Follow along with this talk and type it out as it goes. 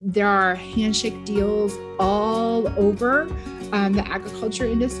There are handshake deals all over the agriculture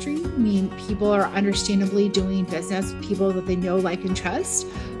industry. I mean, people are understandably doing business with people that they know, like, and trust,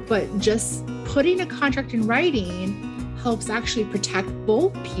 but just putting a contract in writing helps actually protect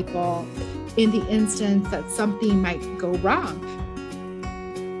both people in the instance that something might go wrong.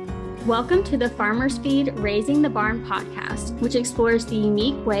 Welcome to the Farmer's Feed Raising the Barn podcast, which explores the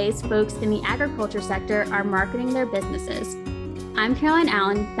unique ways folks in the agriculture sector are marketing their businesses. I'm Caroline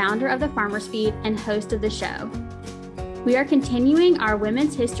Allen, founder of the Farmer's Feed and host of the show. We are continuing our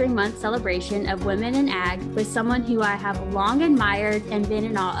Women's History Month celebration of women in ag with someone who I have long admired and been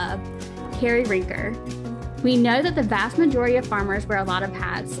in awe of, Carrie Rinker. We know that the vast majority of farmers wear a lot of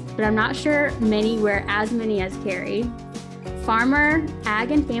hats, but I'm not sure many wear as many as Carrie. Farmer,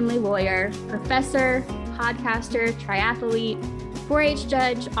 ag and family lawyer, professor, podcaster, triathlete, 4-H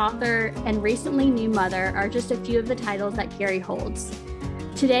judge, author, and recently new mother are just a few of the titles that Carrie holds.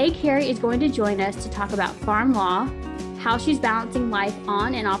 Today, Carrie is going to join us to talk about farm law, how she's balancing life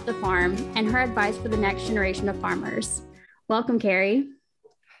on and off the farm, and her advice for the next generation of farmers. Welcome, Carrie.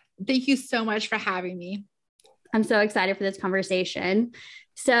 Thank you so much for having me. I'm so excited for this conversation.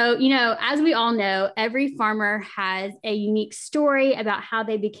 So, as we all know, every farmer has a unique story about how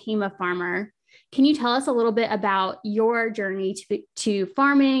they became a farmer. Can you tell us a little bit about your journey to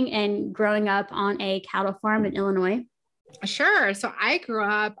farming and growing up on a cattle farm in Illinois? Sure. So I grew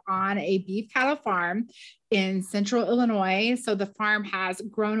up on a beef cattle farm in central Illinois. So the farm has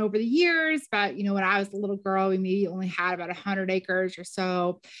grown over the years, but when I was a little girl, we maybe only had about 100 acres or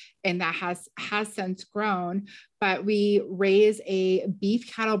so, and that has since grown. But we raise a beef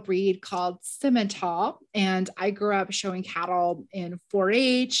cattle breed called Simmental, and I grew up showing cattle in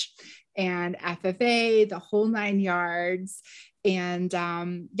 4-H and FFA, the whole 9 yards. And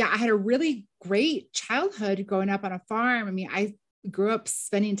I had a really great childhood growing up on a farm. I mean, I grew up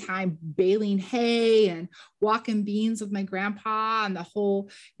spending time baling hay and walking beans with my grandpa and the whole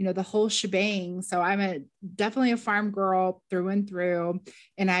shebang. So I'm definitely a farm girl through and through.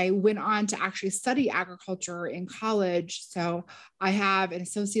 And I went on to actually study agriculture in college. So I have an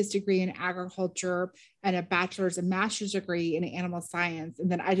associate's degree in agriculture and a bachelor's and master's degree in animal science.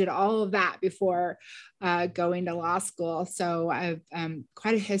 And then I did all of that before going to law school. So I've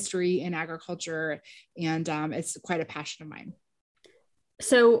quite a history in agriculture, and it's quite a passion of mine.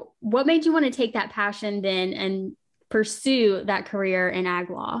 So what made you want to take that passion then and pursue that career in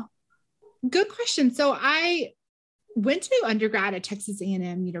ag law? Good question. So I went to undergrad at Texas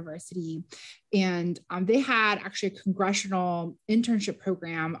A&M University, and they had actually a congressional internship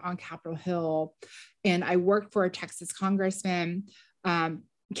program on Capitol Hill. And I worked for a Texas congressman,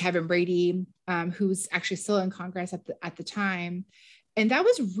 Kevin Brady, who's actually still in Congress at the time. And that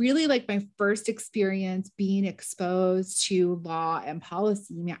was really like my first experience being exposed to law and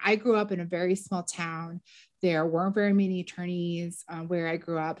policy. I mean, I grew up in a very small town. There weren't very many attorneys where I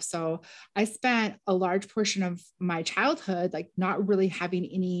grew up. So I spent a large portion of my childhood, like, not really having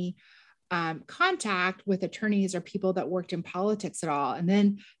any contact with attorneys or people that worked in politics at all. And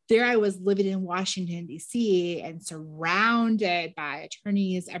then there I was living in Washington, D.C., and surrounded by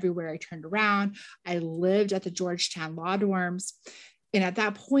attorneys everywhere I turned around. I lived at the Georgetown law dorms. And at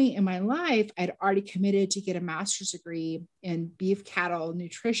that point in my life, I'd already committed to get a master's degree in beef cattle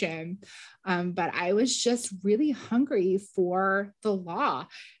nutrition. But I was just really hungry for the law.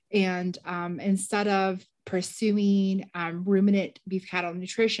 And instead of pursuing ruminant beef cattle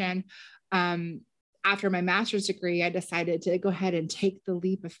nutrition, after my master's degree, I decided to go ahead and take the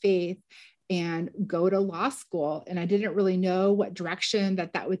leap of faith and go to law school. And I didn't really know what direction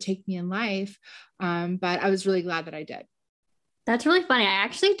that would take me in life. But I was really glad that I did. That's really funny. I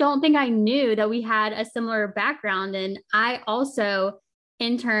actually don't think I knew that we had a similar background. And I also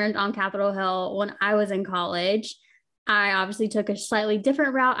interned on Capitol Hill when I was in college. I obviously took a slightly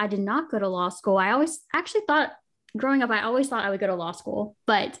different route. I did not go to law school. I always actually thought growing up, I always thought I would go to law school,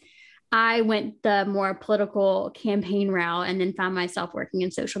 but I went the more political campaign route and then found myself working in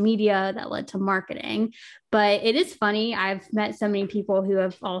social media that led to marketing. But it is funny. I've met so many people who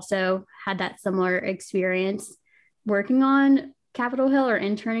have also had that similar experience working on Capitol Hill or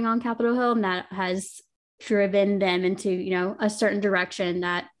interning on Capitol Hill, and that has driven them into, a certain direction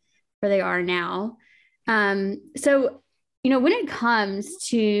that where they are now. So, when it comes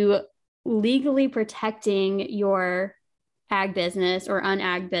to legally protecting your ag business or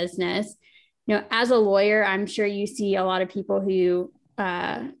unag business, as a lawyer, I'm sure you see a lot of people who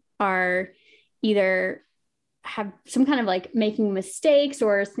are either have some kind of like making mistakes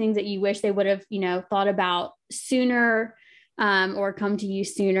or things that you wish they would have, thought about sooner or come to you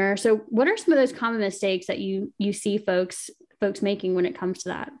sooner. So what are some of those common mistakes that you see folks folks making when it comes to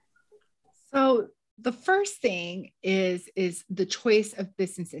that? So the first thing is the choice of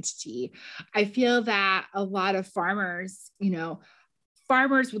business entity. I feel that a lot of farmers,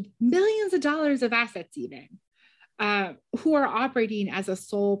 farmers with millions of dollars of assets even, who are operating as a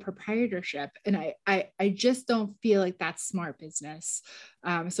sole proprietorship. And I just don't feel like that's smart business.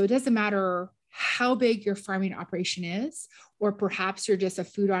 So it doesn't matter how big your farming operation is, or perhaps you're just a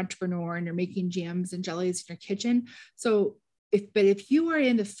food entrepreneur and you're making jams and jellies in your kitchen. So if you are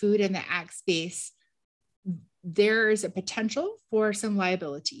in the food and the ag space, there's a potential for some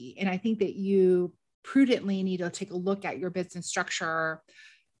liability. And I think that you prudently need to take a look at your business structure.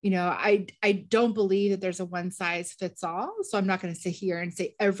 I don't believe that there's a one size fits all. So I'm not going to sit here and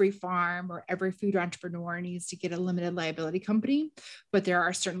say every farm or every food entrepreneur needs to get a limited liability company, but there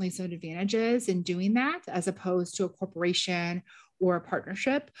are certainly some advantages in doing that as opposed to a corporation or a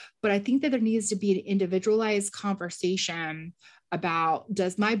partnership. But I think that there needs to be an individualized conversation about,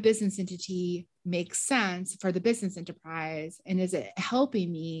 does my business entity make sense for the business enterprise? And is it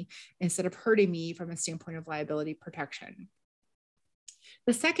helping me instead of hurting me from a standpoint of liability protection?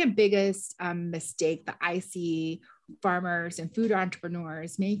 The second biggest mistake that I see farmers and food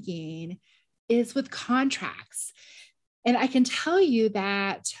entrepreneurs making is with contracts. And I can tell you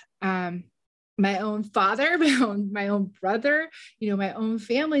that my own father, my own brother, my own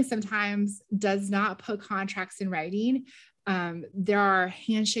family sometimes does not put contracts in writing. There are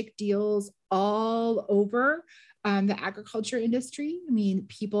handshake deals all over the agriculture industry. I mean,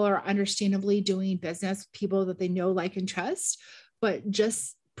 people are understandably doing business with people that they know, like, and trust, but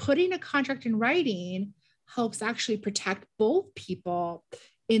just putting a contract in writing helps actually protect both people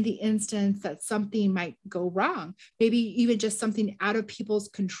in the instance that something might go wrong. Maybe even just something out of people's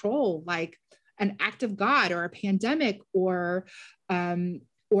control, like an act of God or a pandemic or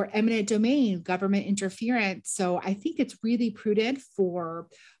eminent domain, government interference. So I think it's really prudent for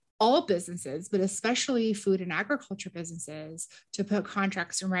all businesses, but especially food and agriculture businesses, to put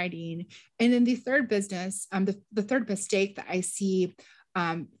contracts in writing. And then the third the third mistake that I see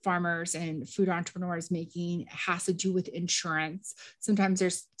farmers and food entrepreneurs making has to do with insurance. Sometimes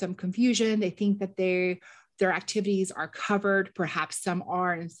there's some confusion. They think that their activities are covered. Perhaps some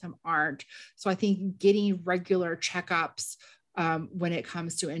are and some aren't. So I think getting regular checkups when it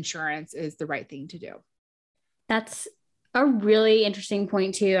comes to insurance is the right thing to do. That's a really interesting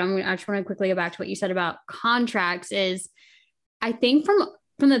point too. I just want to quickly go back to what you said about contracts. Is I think from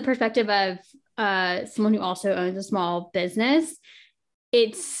the perspective of someone who also owns a small business,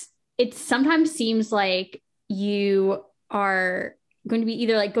 it sometimes seems like you are going to be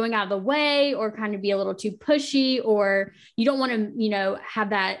either like going out of the way or kind of be a little too pushy, or you don't want to,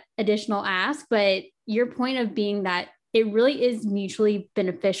 have that additional ask. But your point of being that it really is mutually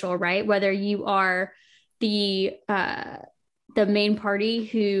beneficial, right? Whether you are the main party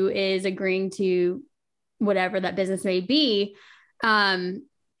who is agreeing to whatever that business may be, or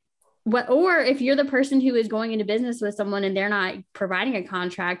if you're the person who is going into business with someone and they're not providing a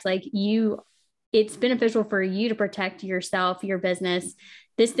contract, it's beneficial for you to protect yourself, your business,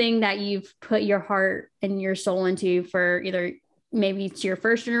 this thing that you've put your heart and your soul into for either maybe it's your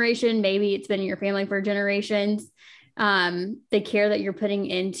first generation, maybe it's been in your family for generations. The care that you're putting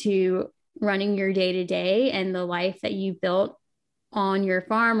into running your day-to-day and the life that you built on your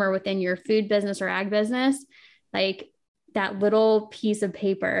farm or within your food business or ag business, like that little piece of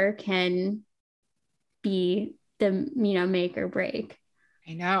paper can be the, make or break.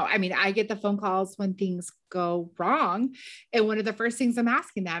 I know. I mean, I get the phone calls when things go wrong. And one of the first things I'm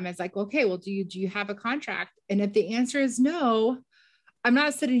asking them is like, okay, well, do you have a contract? And if the answer is no, I'm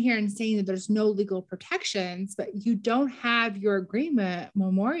not sitting here and saying that there's no legal protections, but you don't have your agreement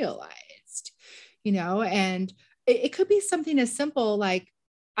memorialized, and it could be something as simple like,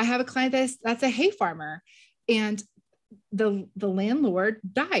 I have a client that's a hay farmer and the landlord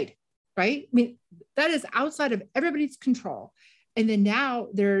died, right? I mean, that is outside of everybody's control. And then now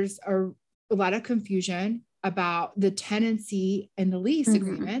there's a lot of confusion about the tenancy and the lease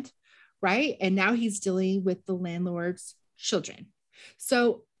agreement, right? And now he's dealing with the landlord's children.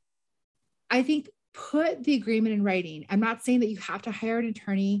 So I think put the agreement in writing. I'm not saying that you have to hire an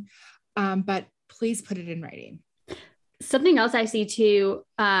attorney, but please put it in writing. Something else I see too,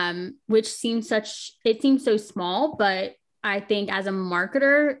 which seems so small, but I think as a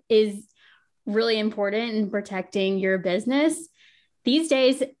marketer is really important in protecting your business. These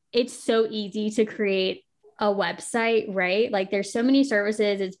days, it's so easy to create a website, right? Like there's so many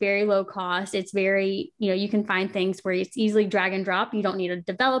services. It's very low cost. It's very, you can find things where it's easily drag and drop. You don't need a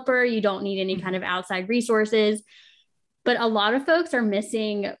developer. You don't need any kind of outside resources. But a lot of folks are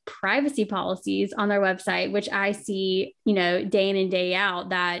missing privacy policies on their website, which I see, day in and day out,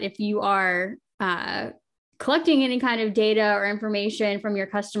 that if you are collecting any kind of data or information from your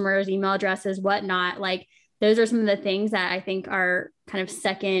customers, email addresses, whatnot, like those are some of the things that I think are kind of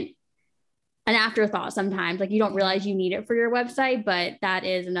an afterthought sometimes. Like you don't realize you need it for your website, but that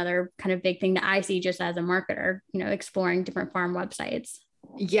is another kind of big thing that I see just as a marketer, exploring different farm websites.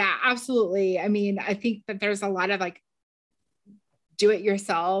 Yeah, absolutely. I mean, I think that there's a lot of like do it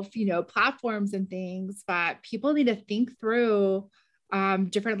yourself, platforms and things, but people need to think through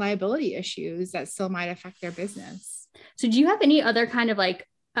different liability issues that still might affect their business. So do you have any other kind of like,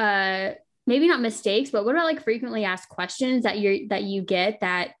 maybe not mistakes, but what about like frequently asked questions that you get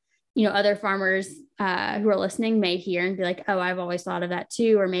that, other farmers who are listening may hear and be like, oh, I've always thought of that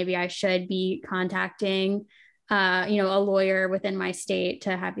too, or maybe I should be contacting, a lawyer within my state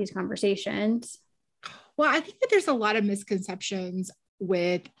to have these conversations? Well, I think that there's a lot of misconceptions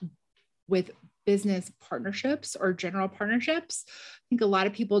with business partnerships or general partnerships. I think a lot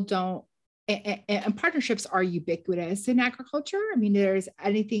of people don't, and partnerships are ubiquitous in agriculture. I mean, there's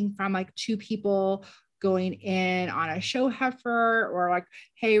anything from like two people going in on a show heifer, or like,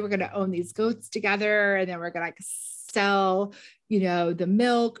 hey, we're going to own these goats together, and then we're going to like sell, the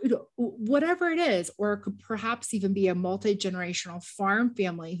milk, whatever it is, or it could perhaps even be a multi-generational farm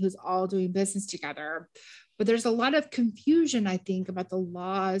family who's all doing business together. But there's a lot of confusion, I think, about the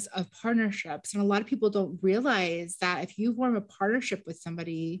laws of partnerships. And a lot of people don't realize that if you form a partnership with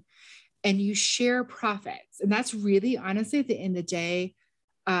somebody and you share profits, and that's really honestly at the end of the day,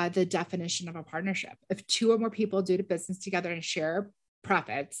 the definition of a partnership. If two or more people do business together and share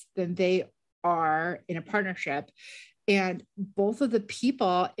profits, then they are in a partnership. And both of the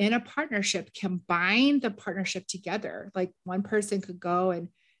people in a partnership can bind the partnership together. Like one person could go and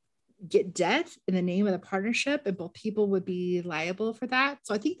get debt in the name of the partnership, and both people would be liable for that.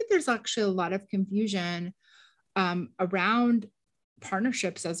 So I think that there's actually a lot of confusion around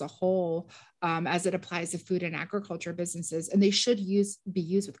partnerships as a whole, as it applies to food and agriculture businesses, and they should be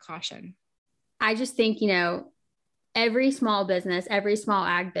used with caution. I just think, every small business, every small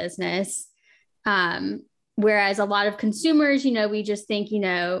ag business, whereas a lot of consumers, we just think,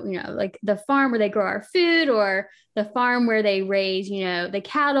 like the farm where they grow our food, or the farm where they raise, the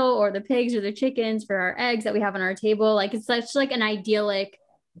cattle or the pigs or the chickens for our eggs that we have on our table. Like it's such like an idyllic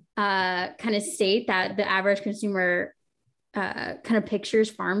kind of state that the average consumer kind of pictures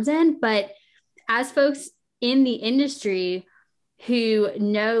farms in. But as folks in the industry who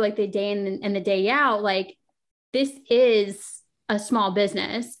know like the day in and the day out, like this is a small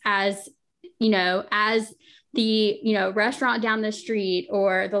business, as as the restaurant down the street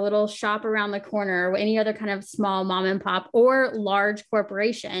or the little shop around the corner, or any other kind of small mom and pop or large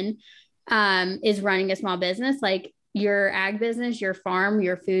corporation is running a small business. Like your ag business, your farm,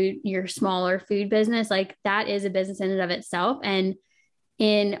 your food, your smaller food business, like that is a business in and of itself. And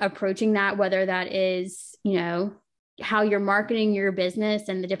in approaching that, whether that is, how you're marketing your business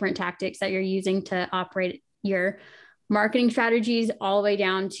and the different tactics that you're using to operate your marketing strategies, all the way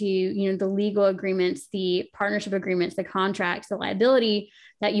down to, the legal agreements, the partnership agreements, the contracts, the liability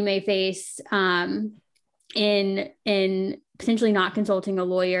that you may face in potentially not consulting a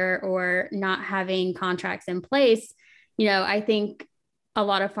lawyer or not having contracts in place. I think a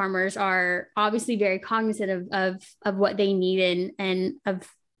lot of farmers are obviously very cognizant of what they need and of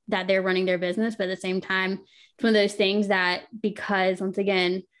that they're running their business. But at the same time, it's one of those things that, because once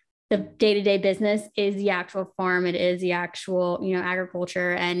again, the day-to-day business is the actual farm, it is the actual,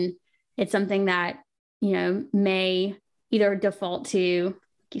 agriculture. And it's something that, may either default to,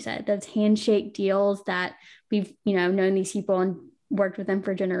 like you said, those handshake deals that we've, known these people and worked with them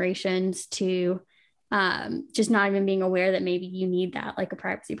for generations, to just not even being aware that maybe you need that, like a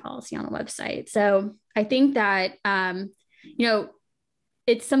privacy policy on a website. So I think that,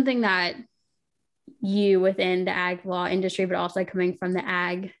 it's something that you within the ag law industry, but also coming from the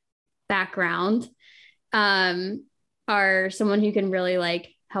ag background, are someone who can really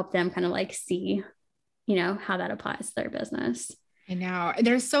like help them kind of like see, how that applies to their business. I know.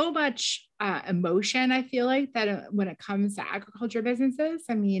 There's so much emotion, I feel like, that when it comes to agriculture businesses.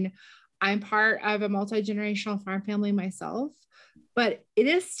 I mean, I'm part of a multi-generational farm family myself, but it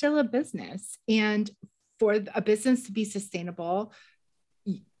is still a business. And for a business to be sustainable,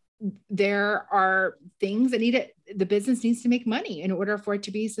 there are things that the business needs to make money in order for it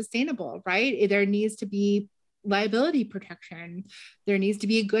to be sustainable, right? There needs to be liability protection. There needs to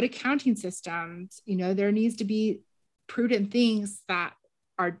be a good accounting system. There needs to be prudent things that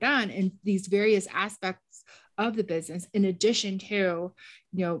are done in these various aspects of the business, in addition to,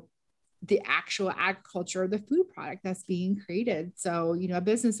 the actual agriculture, the food product that's being created. So, you know, a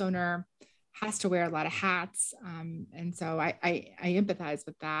business owner has to wear a lot of hats. And so I empathize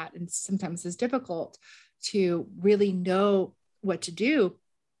with that. And sometimes it's difficult to really know what to do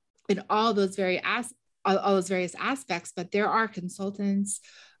in all those all those various aspects, but there are consultants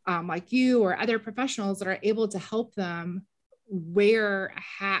like you or other professionals that are able to help them wear a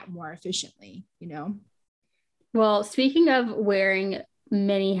hat more efficiently, you know? Well, speaking of wearing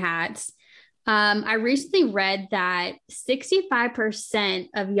many hats, I recently read that 65%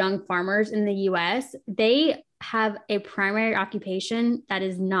 of young farmers in the US, they have a primary occupation that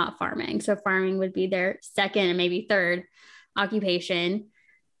is not farming. So farming would be their second and maybe third occupation.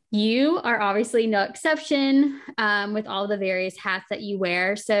 You are obviously no exception with all the various hats that you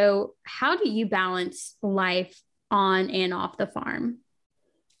wear. So how do you balance life on and off the farm?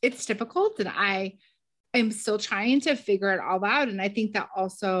 It's difficult, and I am still trying to figure it all out. And I think that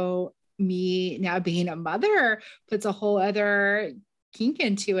also me now being a mother puts a whole other kink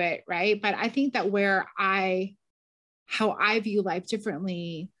into it, right? But I think that how I view life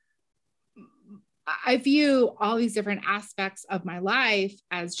differently, I view all these different aspects of my life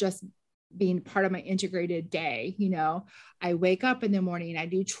as just being part of my integrated day. You know, I wake up in the morning, I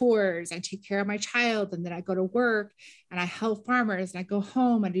do chores, I take care of my child, and then I go to work and I help farmers, and I go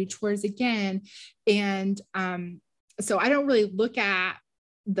home, I do chores again. And so I don't really look at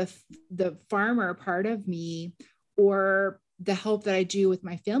the farmer part of me or the help that I do with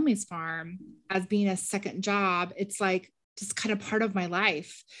my family's farm as being a second job. It's like just kind of part of my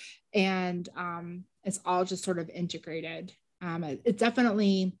life. And it's all just sort of integrated. It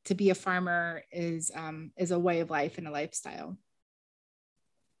definitely, to be a farmer is a way of life and a lifestyle.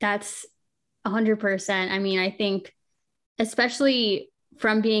 That's 100%. I mean, I think especially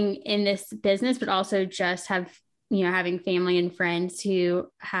from being in this business, but also just having family and friends who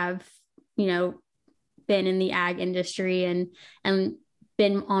have, been in the ag industry and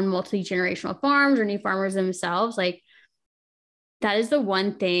been on multi-generational farms or new farmers themselves. Like, that is the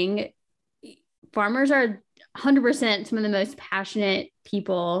one thing. Farmers are 100% some of the most passionate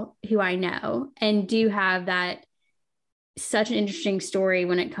people who I know, and do have that such an interesting story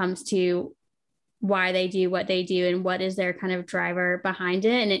when it comes to why they do what they do and what is their kind of driver behind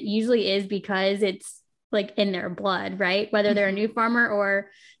it. And it usually is because it's like in their blood, right? Whether they're a new farmer or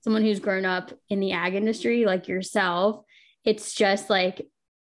someone who's grown up in the ag industry like yourself, it's just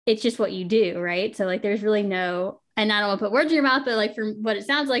what you do, right? So like there's really no, and I don't want to put words in your mouth, but like from what it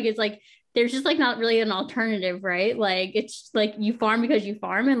sounds like, it's like there's just like not really an alternative, right? Like it's like you farm because you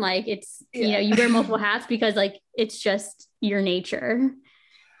farm, and like it's you wear multiple hats because like it's just your nature.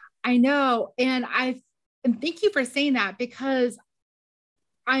 I know. And thank you for saying that, because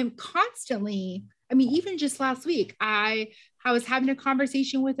I'm constantly, I mean, even just last week, I was having a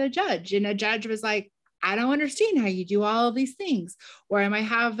conversation with a judge, and a judge was like, I don't understand how you do all of these things. Or I might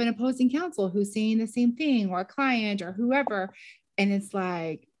have an opposing counsel who's saying the same thing, or a client or whoever. And it's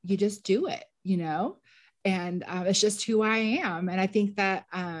like, you just do it, and it's just who I am. And I think that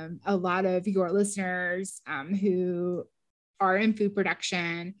a lot of your listeners who are in food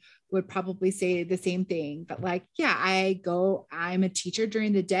production would probably say the same thing. But like, yeah, I'm a teacher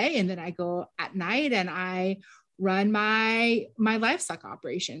during the day, and then I go at night and I run my livestock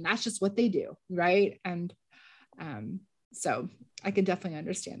operation. That's just what they do, right? And so I can definitely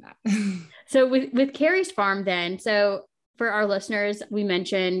understand that. So with Carrie's farm then, so for our listeners, we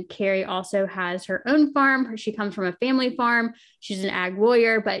mentioned Carrie also has her own farm. She comes from a family farm. She's an ag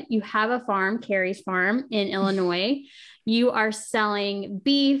lawyer, but you have a farm, Carrie's farm in Illinois. You are selling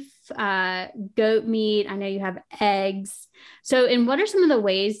beef, goat meat. I know you have eggs. So, and what are some of the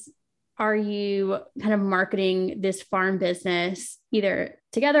ways are you kind of marketing this farm business, either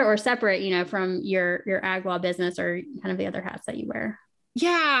together or separate, from your ag law business or kind of the other hats that you wear?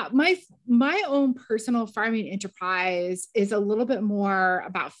 Yeah, my own personal farming enterprise is a little bit more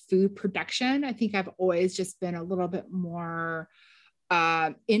about food production. I think I've always just been a little bit more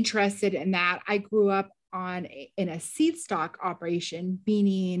interested in that. I grew up in a seed stock operation,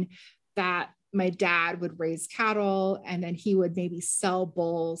 meaning that my dad would raise cattle, and then he would maybe sell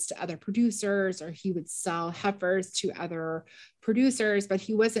bulls to other producers, or he would sell heifers to other producers, but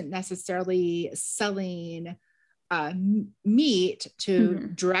he wasn't necessarily selling meat to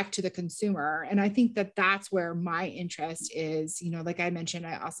direct to the consumer. And I think that that's where my interest is. Like I mentioned,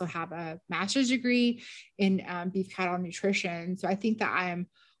 I also have a master's degree in beef cattle nutrition. So I think that I'm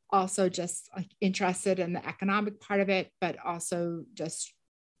also just like interested in the economic part of it, but also just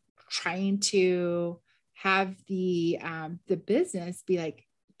trying to have the business be like,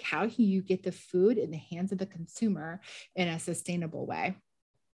 how can you get the food in the hands of the consumer in a sustainable way?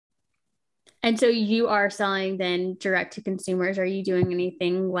 And so you are selling then direct to consumers. Are you doing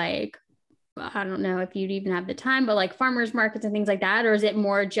anything like, I don't know if you'd even have the time, but like farmers markets and things like that? Or is it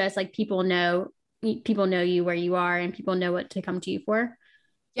more just like people know you where you are and people know what to come to you for?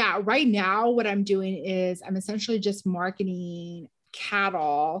 Yeah, right now what I'm doing is I'm essentially just marketing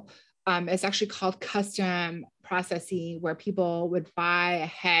cattle. It's actually called custom processing, where people would buy a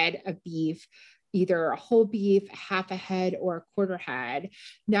head of beef, either a whole beef, half a head, or a quarter head.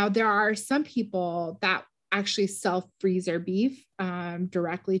 Now, there are some people that actually sell freezer beef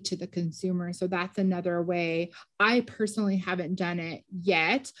directly to the consumer. So that's another way. I personally haven't done it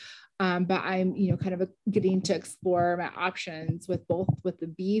yet. But I'm, kind of getting to explore my options with both with the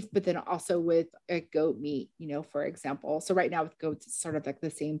beef, but then also with a goat meat, for example. So right now with goats, it's sort of like the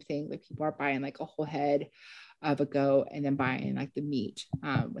same thing. Like people are buying like a whole head of a goat and then buying like the meat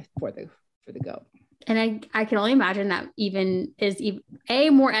for the goat. And I can only imagine that even is A,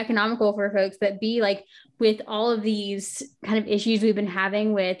 more economical for folks, but B, like with all of these kind of issues we've been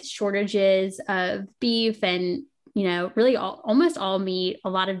having with shortages of beef and really almost all meat, a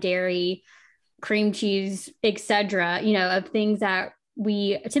lot of dairy, cream cheese, etc., of things that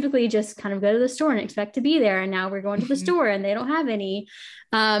we typically just kind of go to the store and expect to be there. And now we're going to the store and they don't have any.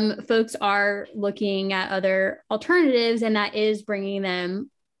 Folks are looking at other alternatives, and that is bringing them,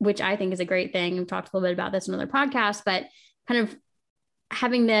 which I think is a great thing. We've talked a little bit about this in other podcasts, but kind of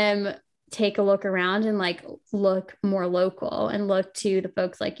having them take a look around and like look more local and look to the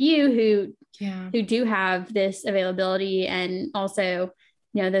folks like you who do have this availability, and also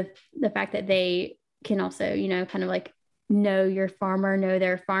the fact that they can also kind of like know your farmer, know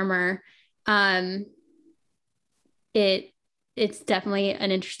their farmer. It's definitely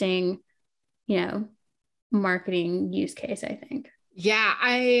an interesting marketing use case, I think. Yeah,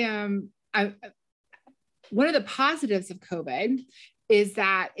 I one of the positives of COVID is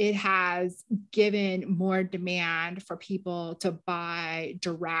that it has given more demand for people to buy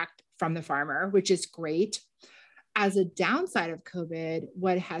direct from the farmer, which is great. As a downside of COVID,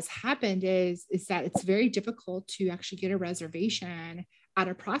 what has happened is that it's very difficult to actually get a reservation at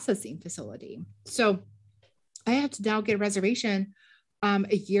a processing facility. So I have to now get a reservation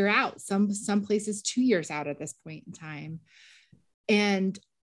a year out, some places 2 years out at this point in time. And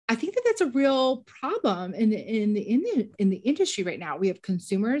I think that that's a real problem in the industry right now. We have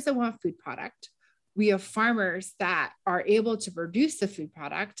consumers that want food product. We have farmers that are able to produce the food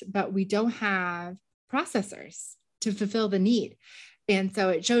product, but we don't have processors to fulfill the need. And so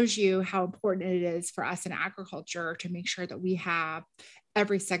it shows you how important it is for us in agriculture to make sure that we have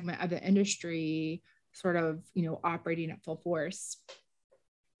every segment of the industry sort of, operating at full force.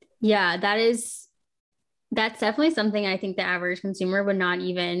 Yeah, that's definitely something I think the average consumer would not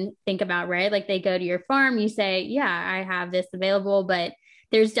even think about, right? Like they go to your farm, you say, yeah, I have this available, but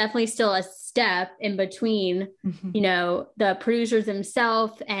there's definitely still a step in between, the producers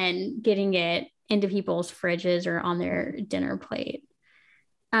themselves and getting it into people's fridges or on their dinner plate.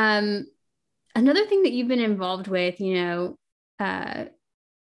 Another thing that you've been involved with,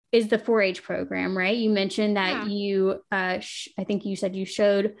 is the 4-H program, right? You mentioned that you, I think you said you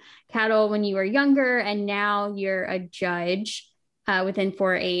showed cattle when you were younger, and now you're a judge within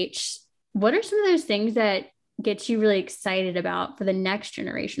 4-H. What are some of those things that get you really excited about for the next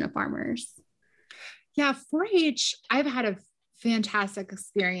generation of farmers? Yeah, 4-H, I've had a fantastic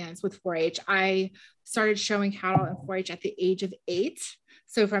experience with 4-H. I started showing cattle in 4-H at the age of 8.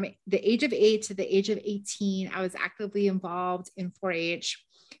 So from the age of 8 to the age of 18, I was actively involved in 4-H.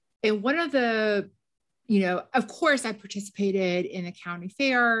 And one of the, of course, I participated in the county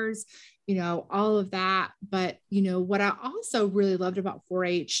fairs, all of that. But, what I also really loved about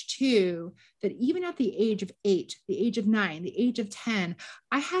 4-H too, that even at the age of 8, the age of 9, the age of 10,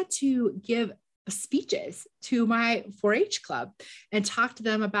 I had to give speeches to my 4-H club and talk to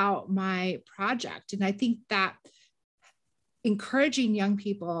them about my project. And I think that encouraging young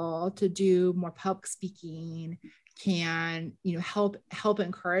people to do more public speaking can, help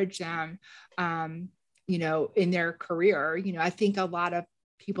encourage them, in their career. I think a lot of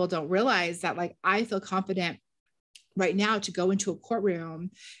people don't realize that, like, I feel confident right now to go into a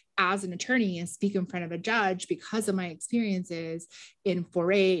courtroom as an attorney and speak in front of a judge because of my experiences in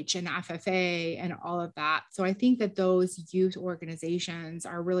 4-H and FFA and all of that. So I think that those youth organizations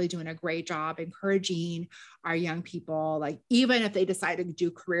are really doing a great job encouraging our young people, like even if they decide to do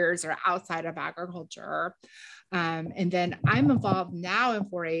careers or outside of agriculture. And then I'm involved now in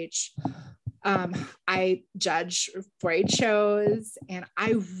 4-H I judge 4-H shows, and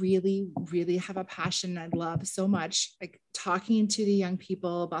I really, really have a passion. I love so much like talking to the young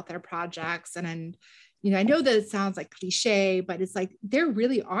people about their projects. And I know that it sounds like cliche, but it's like, there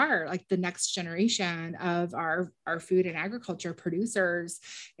really are like the next generation of our food and agriculture producers.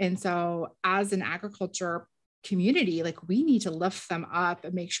 And so as an agriculture community, like we need to lift them up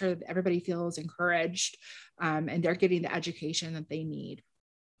and make sure that everybody feels encouraged, and they're getting the education that they need.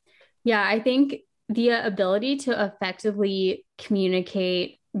 Yeah, I think the ability to effectively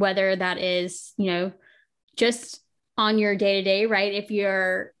communicate, whether that is, just on your day to day, right? If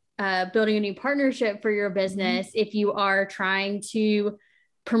you're building a new partnership for your business, if you are trying to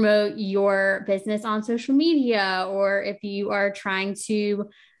promote your business on social media, or if you are trying to,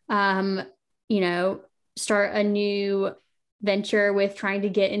 start a new venture with trying to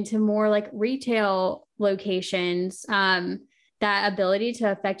get into more like retail locations, that ability to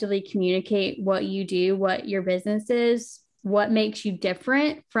effectively communicate what you do, what your business is, what makes you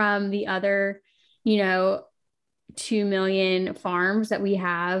different from the other, 2 million farms that we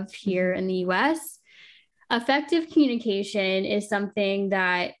have here in the US. Effective communication is something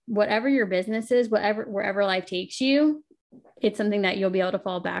that whatever your business is, wherever life takes you, it's something that you'll be able to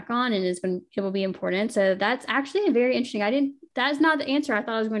fall back on, and it will be important. So that's actually a very interesting. That's not the answer I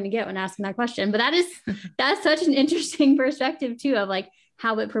thought I was going to get when asking that question, but that's such an interesting perspective too, of like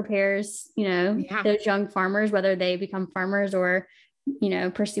how it prepares, those young farmers, whether they become farmers or,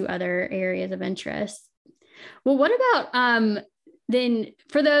 pursue other areas of interest. Well, what about, then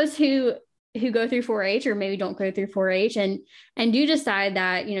for those who go through 4-H or maybe don't go through 4-H and do decide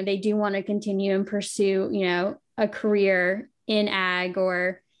that, they do want to continue and pursue, a career in ag,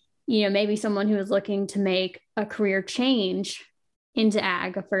 or, maybe someone who is looking to make a career change into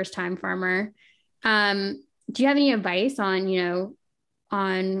ag, a first-time farmer. Do you have any advice on,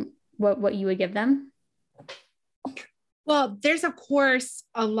 on what you would give them? Well, there's of course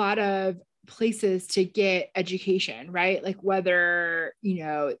a lot of places to get education, right? Like whether,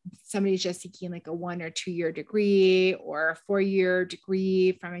 somebody's just seeking like a 1 or 2 year degree or a 4-year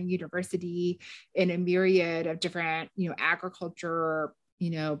degree from a university in a myriad of different, agriculture,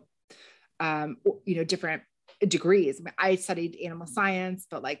 different degrees. I studied animal science,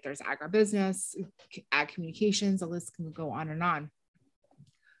 but like there's agribusiness, ag communications, the list can go on and on.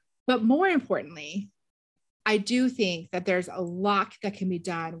 But more importantly, I do think that there's a lot that can be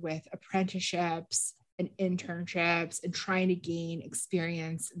done with apprenticeships and internships and trying to gain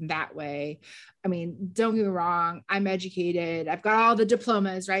experience in that way. I mean, don't get me wrong, I'm educated, I've got all the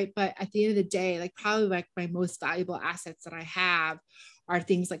diplomas, right? But at the end of the day, like probably like my most valuable assets that I have are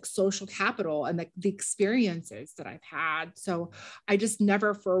things like social capital and like the experiences that I've had. So I just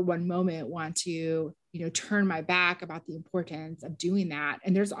never for one moment want to, turn my back about the importance of doing that.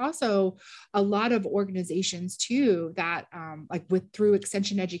 And there's also a lot of organizations too that through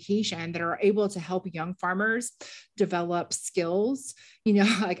extension education that are able to help young farmers develop skills.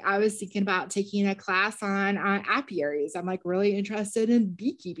 Like I was thinking about taking a class on apiaries. I'm like really interested in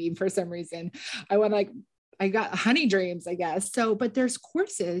beekeeping for some reason. I got honey dreams, I guess. So, but there's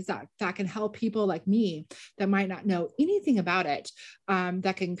courses that can help people like me that might not know anything about it,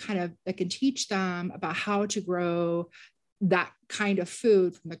 that can teach them about how to grow that kind of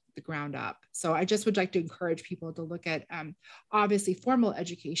food from the ground up. So I just would like to encourage people to look at obviously formal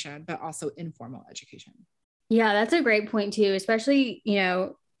education, but also informal education. Yeah, that's a great point too, especially,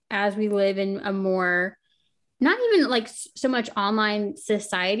 as we live in a more, not even like so much online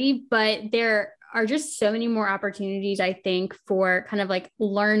society, but there are just so many more opportunities, I think, for kind of like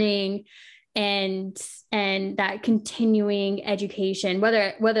learning and that continuing education,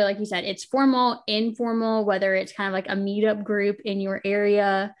 whether like you said, it's formal, informal, whether it's kind of like a meetup group in your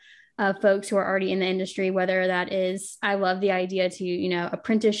area of folks who are already in the industry, whether that is, I love the idea to,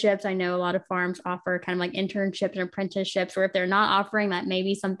 apprenticeships. I know a lot of farms offer kind of like internships and apprenticeships, or if they're not offering that,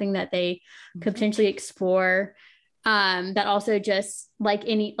 maybe something that they could potentially explore. That also just like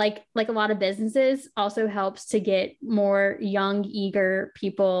like a lot of businesses also helps to get more young, eager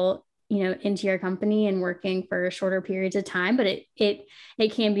people, into your company and working for shorter periods of time, but it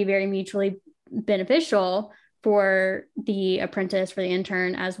can be very mutually beneficial for the apprentice, for the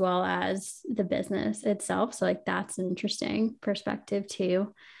intern, as well as the business itself. So like, that's an interesting perspective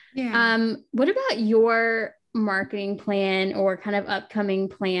too. Yeah. What about your marketing plan or kind of upcoming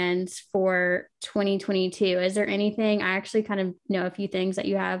plans for 2022? Is there anything? I actually kind of know a few things that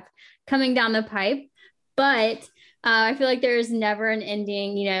you have coming down the pipe, but I feel like there's never an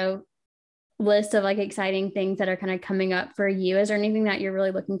ending, list of like exciting things that are kind of coming up for you. Is there anything that you're really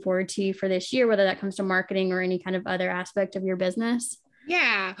looking forward to for this year, whether that comes to marketing or any kind of other aspect of your business?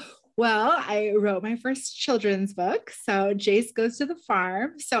 Yeah. Well, I wrote my first children's book. So Jace Goes to the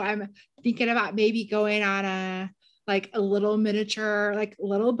Farm. So I'm thinking about maybe going on a little miniature, like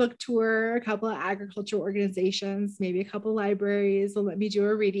little book tour, a couple of agriculture organizations, maybe a couple of libraries will let me do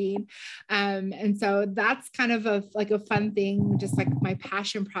a reading. And so that's kind of a fun thing, just like my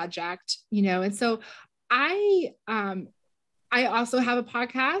passion project, and so I also have a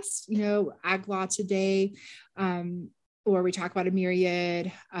podcast, Ag Law Today, where we talk about a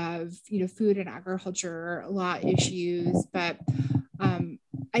myriad of, food and agriculture law issues. But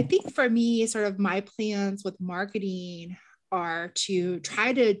I think for me, sort of my plans with marketing are to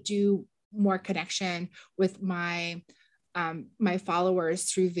try to do more connection with my followers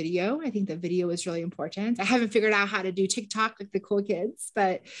through video. I think that video is really important. I haven't figured out how to do TikTok like the cool kids,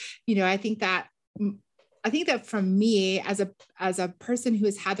 but I think that from me as a person who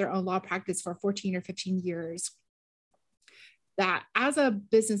has had their own law practice for 14 or 15 years, that as a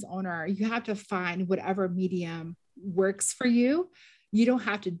business owner, you have to find whatever medium works for you. You don't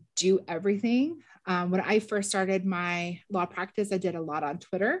have to do everything. When I first started my law practice, I did a lot on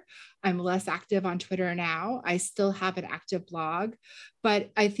Twitter. I'm less active on Twitter now. I still have an active blog,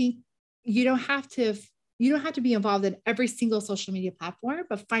 but I think you don't have to be involved in every single social media platform,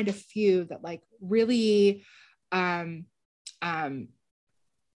 but find a few that like really like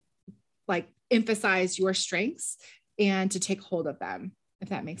emphasize your strengths and to take hold of them, if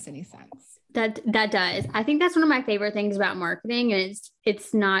that makes any sense. That does. I think that's one of my favorite things about marketing. And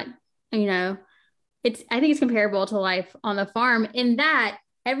it's not, I think it's comparable to life on the farm in that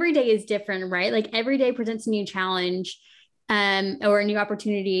every day is different, right? Like every day presents a new challenge or a new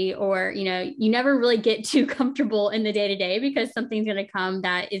opportunity, or, you never really get too comfortable in the day-to-day because something's going to come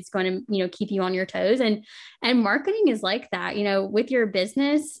that is going to, keep you on your toes. And marketing is like that, with your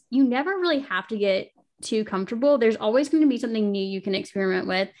business, you never really have to get too comfortable. There's always going to be something new you can experiment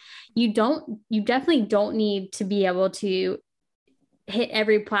with. You definitely don't need to be able to hit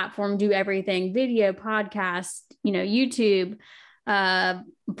every platform, do everything, video, podcast, YouTube,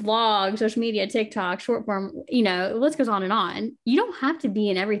 blog, social media, TikTok, short form, the list goes on and on. You don't have to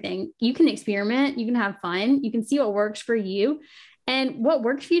be in everything. You can experiment, you can have fun, you can see what works for you, and what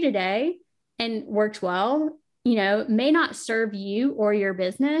works for you today and works well, may not serve you or your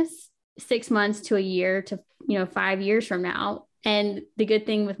business 6 months to a year to, 5 years from now. And the good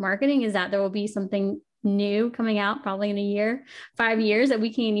thing with marketing is that there will be something new coming out probably in a year, 5 years, that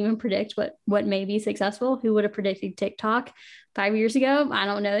we can't even predict what may be successful. Who would have predicted TikTok 5 years ago? I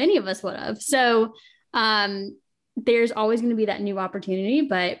don't know. Any of us would have. So there's always going to be that new opportunity,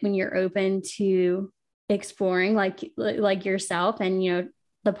 but when you're open to exploring like yourself, and,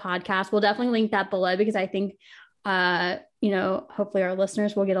 the podcast, we'll definitely link that below, because I think, hopefully our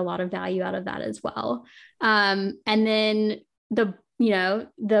listeners will get a lot of value out of that as well. And then the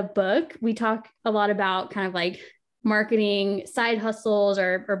book, we talk a lot about kind of like marketing side hustles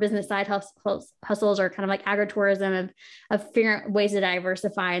or business side hustles or kind of like agritourism of figuring out ways to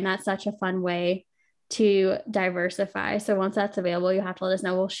diversify. And that's such a fun way to diversify. So once that's available, you have to let us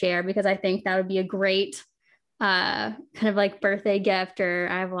know. We'll share, because I think that would be a great kind of like birthday gift. Or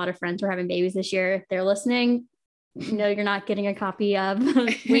I have a lot of friends who are having babies this year. If they're listening, you're not getting a copy of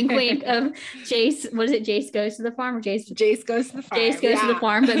wink, wink of Jace. What is it? Jace Goes to the Farm, or Jace Goes to the Farm. Jace Goes to the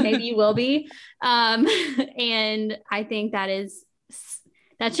Farm, but maybe you will be. And I think that's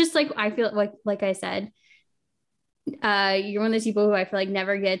just like, I feel like I said, you're one of those people who I feel like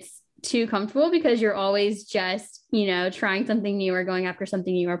never gets too comfortable, because you're always just, trying something new or going after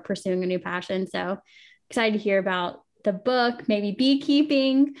something new or pursuing a new passion. So excited to hear about the book, maybe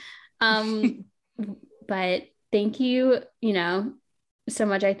beekeeping. But thank you, so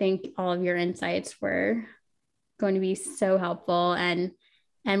much. I think all of your insights were going to be so helpful, and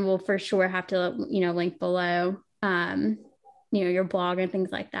we'll for sure have to, link below, your blog and things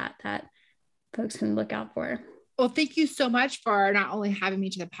like that folks can look out for. Well, thank you so much for not only having me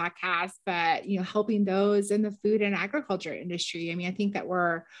to the podcast, but, helping those in the food and agriculture industry. I mean, I think that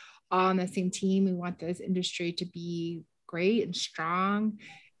we're all on the same team. We want this industry to be great and strong.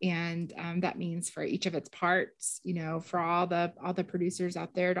 And that means for each of its parts, for all the producers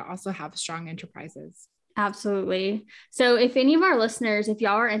out there to also have strong enterprises. Absolutely. So if any of our listeners, if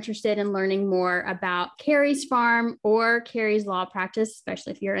y'all are interested in learning more about Carrie's farm or Carrie's law practice,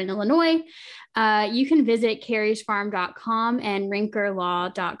 especially if you're in Illinois, you can visit carriesfarm.com and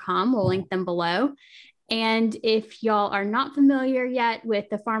rinkerlaw.com. We'll link them below. And if y'all are not familiar yet with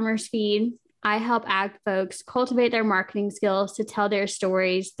the Farmer's Feed, I help ag folks cultivate their marketing skills to tell their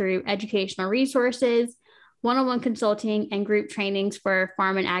stories through educational resources, one-on-one consulting, and group trainings for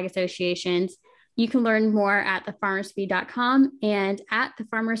farm and ag associations. You can learn more at thefarmersfeed.com and at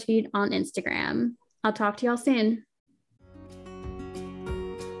thefarmersfeed on Instagram. I'll talk to y'all soon.